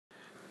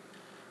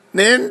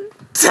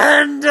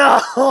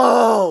Nintendo!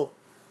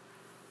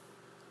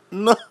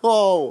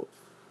 No!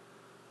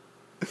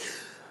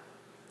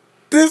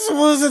 This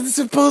wasn't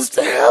supposed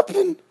to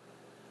happen!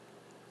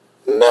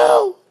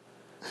 No!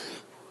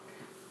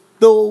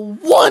 The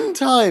one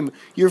time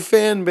your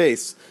fan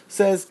base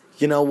says,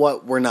 you know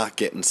what, we're not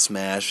getting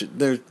Smash,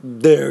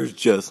 there's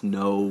just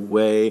no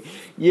way.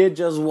 You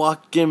just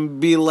walk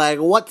and be like,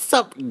 what's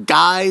up,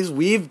 guys?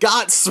 We've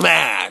got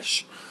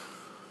Smash!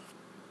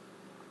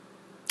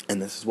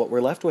 And this is what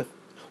we're left with.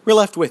 We're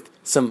left with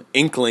some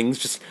inklings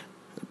just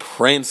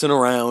prancing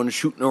around,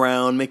 shooting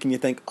around, making you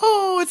think,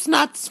 oh, it's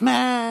not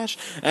Smash.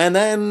 And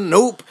then,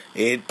 nope,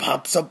 it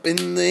pops up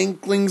in the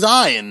inkling's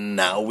eye, and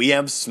now we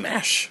have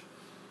Smash.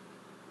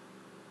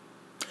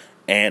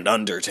 And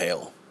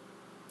Undertale.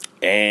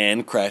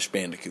 And Crash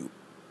Bandicoot.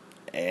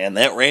 And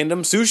that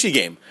random sushi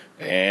game.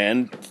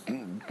 And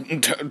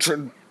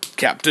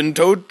Captain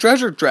Toad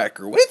Treasure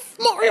Tracker with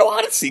Mario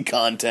Odyssey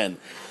content.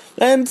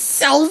 And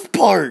South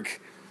Park.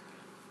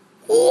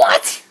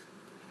 What?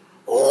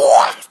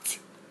 What?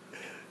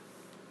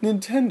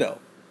 Nintendo,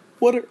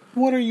 what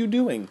are you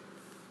doing?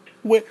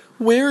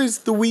 Where is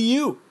the Wii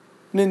U?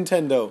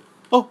 Nintendo.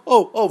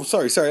 Oh,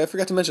 sorry, I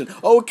forgot to mention.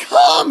 Oh,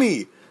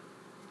 Kami!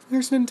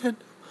 Where's Nintendo?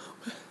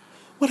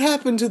 What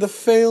happened to the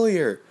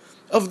failure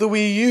of the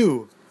Wii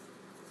U?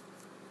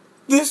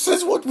 This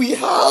is what we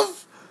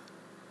have?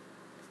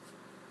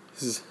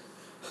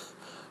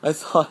 I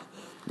thought,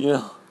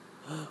 what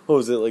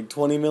was it, like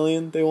 20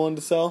 million they wanted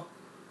to sell?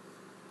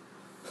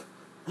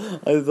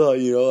 I thought,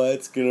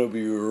 that's gonna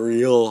be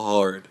real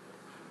hard.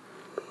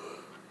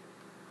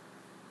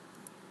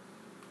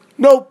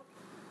 Nope.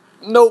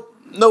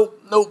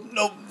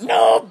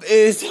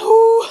 It's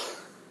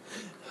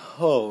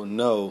oh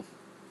no.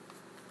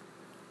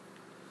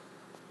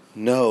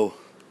 No.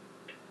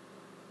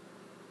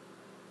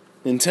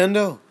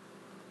 Nintendo.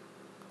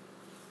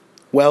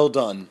 Well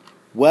done.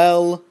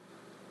 Well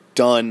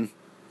done.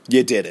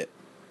 You did it.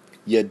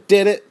 You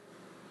did it.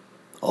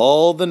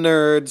 All the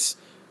nerds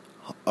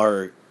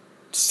are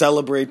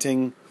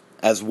celebrating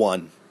as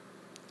one.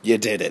 You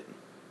did it.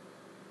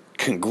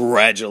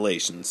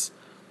 Congratulations.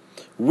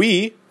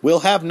 We will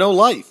have no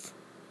life.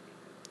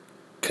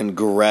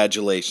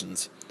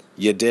 Congratulations.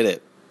 You did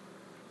it.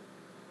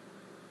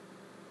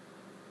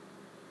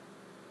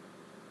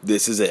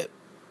 This is it.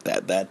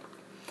 That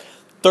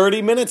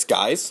 30 minutes,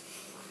 guys.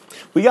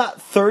 We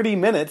got 30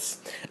 minutes,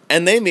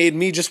 and they made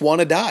me just want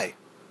to die.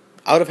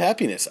 Out of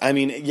happiness. I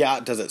mean, yeah,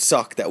 does it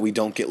suck that we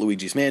don't get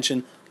Luigi's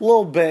Mansion? A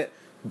little bit.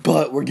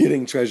 But we're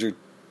getting Treasure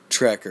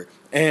Tracker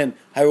and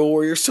Hyrule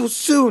Warrior so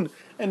soon,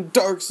 and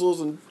Dark Souls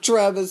and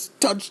Travis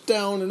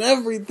Touchdown and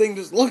everything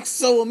just looks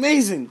so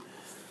amazing.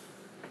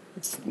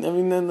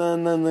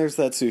 Then there's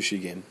that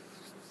sushi game.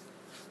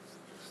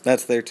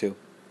 That's there too.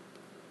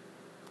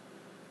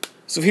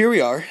 So here we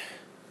are,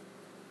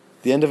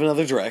 the end of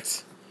another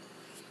Direct.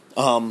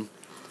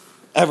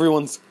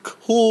 Everyone's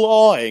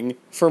clawing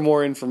for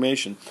more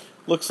information.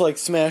 Looks like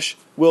Smash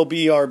will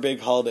be our big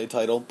holiday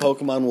title.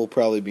 Pokemon will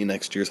probably be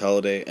next year's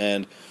holiday,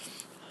 and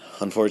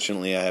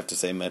unfortunately I have to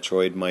say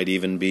Metroid might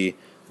even be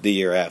the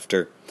year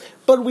after.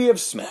 But we have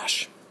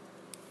Smash.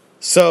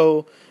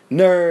 So,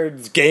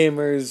 nerds,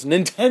 gamers,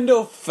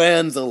 Nintendo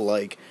fans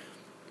alike,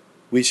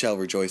 we shall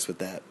rejoice with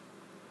that.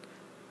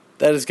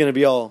 That is going to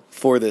be all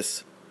for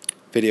this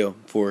video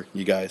for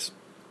you guys.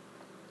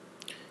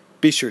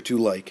 Be sure to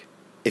like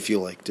if you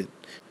liked it,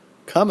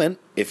 comment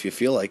if you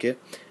feel like it,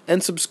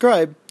 and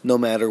subscribe no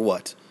matter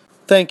what.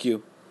 Thank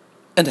you,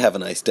 and have a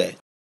nice day.